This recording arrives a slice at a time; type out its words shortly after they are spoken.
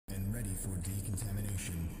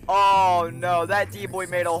Oh no, that D-boy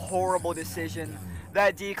made a horrible decision.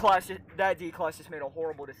 That D-class just made a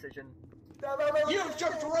horrible decision. You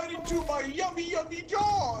jumped right into my yummy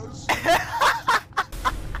jaws!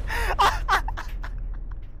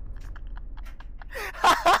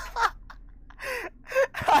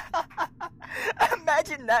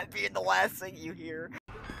 Imagine that being the last thing you hear.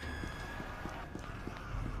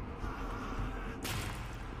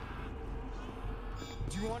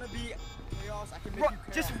 Do you want to be chaos? I can make you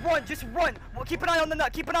chaos. Just run! Well, keep an eye on the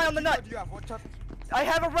nut, keep an eye on the nut! Do you have? What type? I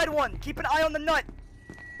have a red one, keep an eye on the nut!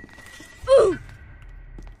 Ooh!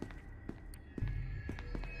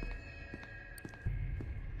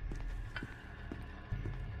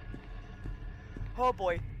 Oh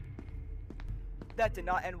boy. That did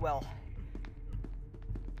not end well.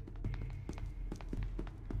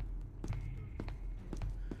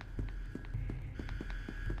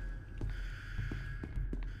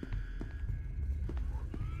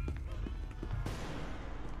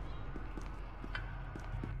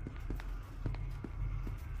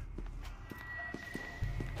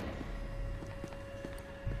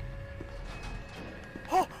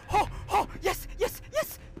 Oh, oh, oh, yes, yes,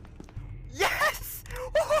 yes! Yes!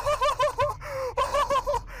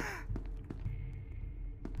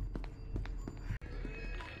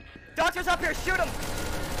 Doctor's up here, shoot him!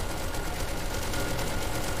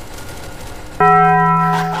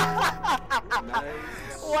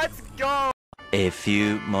 Let's go! A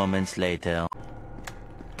few moments later.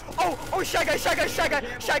 Oh, oh, shy guy, shy guy, shy guy,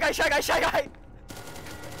 shy guy, shy guy, shy guy!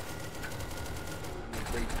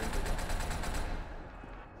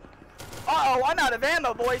 Uh-oh, I'm out of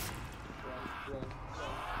ammo, boys!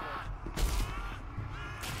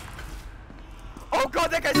 Oh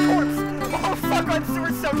god, that guy's corpse! Oh fuck,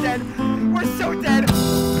 we're so dead! We're so dead!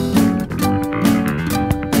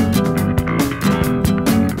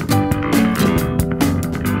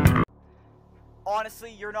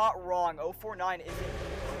 Honestly, you're not wrong. 049 isn't...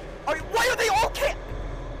 Why are they all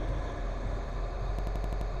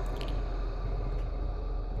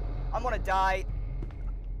I'm gonna die.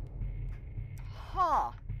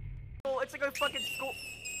 Huh. Oh, it's like a fucking school...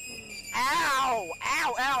 Ow!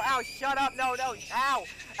 Ow! Ow! Ow! Shut up! No! No! Ow!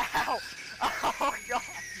 Ow! Oh god!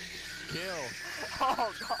 Kill.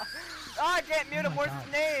 Oh god! Oh, I can't mute him. What's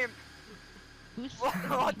his name?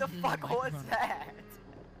 What the fuck was that?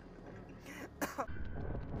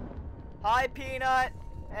 Hi, Peanut.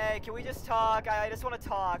 Hey, can we just talk? I just want to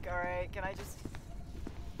talk. All right? Can I just?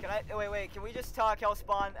 Can I? Wait. Can we just talk,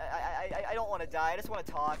 Hellspawn? I don't want to die. I just want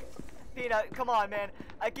to talk. Peanut, come on, man.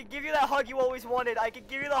 I could give you that hug you always wanted. I could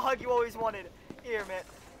give you the hug you always wanted. Here, man.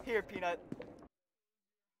 Here, Peanut.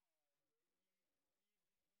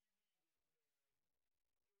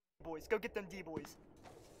 Boys, go get them D-boys.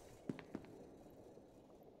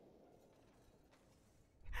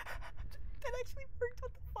 That actually worked.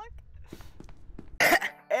 What the fuck?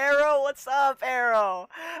 Arrow, what's up, Arrow?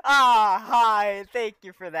 Ah, hi. Thank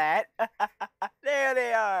you for that. There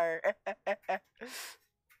they are.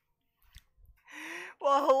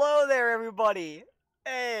 Well, hello there, everybody.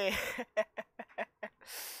 Hey.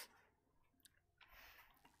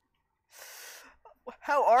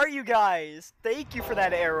 How are you guys? Thank you for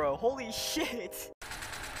that arrow. Holy shit.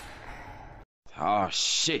 Oh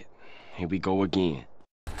shit. Here we go again.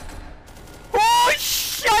 Oh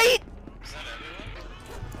shit!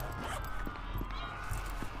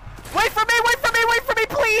 Wait for me, wait for me, wait for me,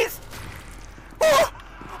 please! Oh!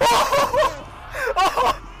 Oh!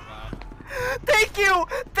 Oh!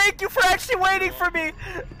 Thank you for actually waiting for me!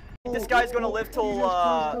 This guy's gonna live till,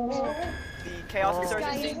 the Chaos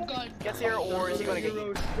Insurgency gets here, or is he gonna get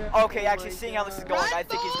you? Okay, actually, seeing how this is going, I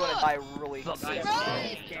think he's gonna die really soon.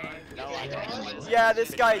 Yeah,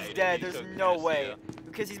 this guy's dead, there's no way.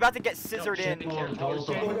 Because he's about to get scissored in. All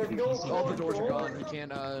the doors are gone. We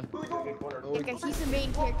can't, Okay, he's the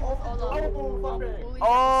main character of all of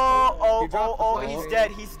Oh, he's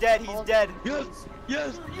dead, he's dead. Yes!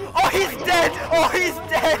 Yes! Oh, he's dead! Oh, he's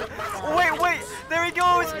dead! Wait, there he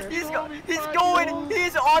goes! He's going!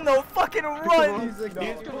 He's on the fucking run!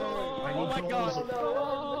 Oh my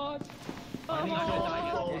god!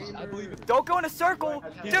 I believe it. Don't go in a circle!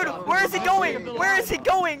 Dude, where is he going? Where is he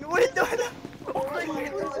going? What are you doing?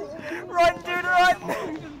 Run, dude, run!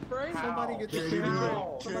 Somebody get the camera.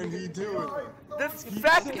 Can he do it? The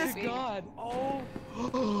fact that this... God! Oh!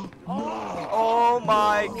 Oh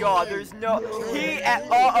my god, there's no...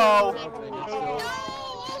 Uh-oh!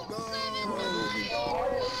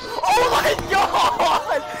 Oh my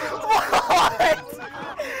god!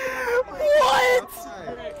 What?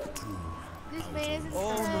 This man is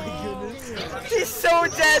Oh my goodness. He's so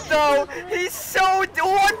dead though. He's so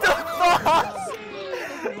what the fuck?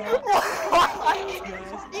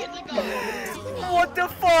 What the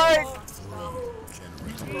fuck?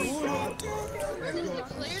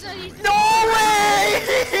 No way!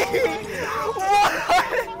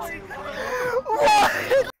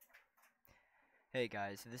 What? Hey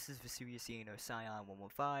guys, this is Vesuvius Eno Scion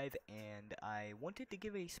 115, and I wanted to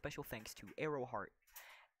give a special thanks to Arrowheart.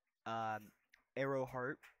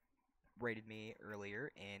 Arrowheart rated me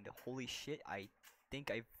earlier, and holy shit, I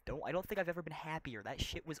don't think I've ever been happier. That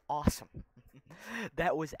shit was awesome.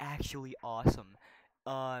 That was actually awesome.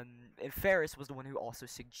 And Ferris was the one who also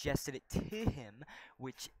suggested it to him,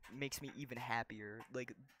 which makes me even happier.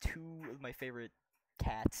 Like, 2 of my favorite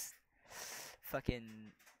cats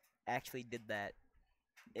fucking actually did that,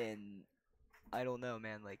 and I don't know,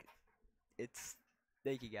 man, like,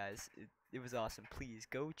 thank you guys, it was awesome. Please,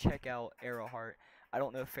 go check out Arrowheart. I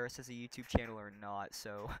don't know if Ferris has a YouTube channel or not,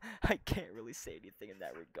 so I can't really say anything in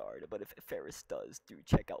that regard, but if Ferris does, do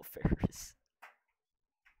check out Ferris.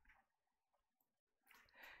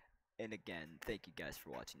 And again, thank you guys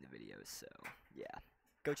for watching the videos, so, yeah.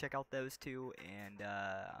 Go check out those 2, and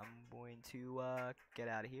I'm going to get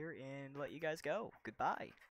out of here and let you guys go. Goodbye.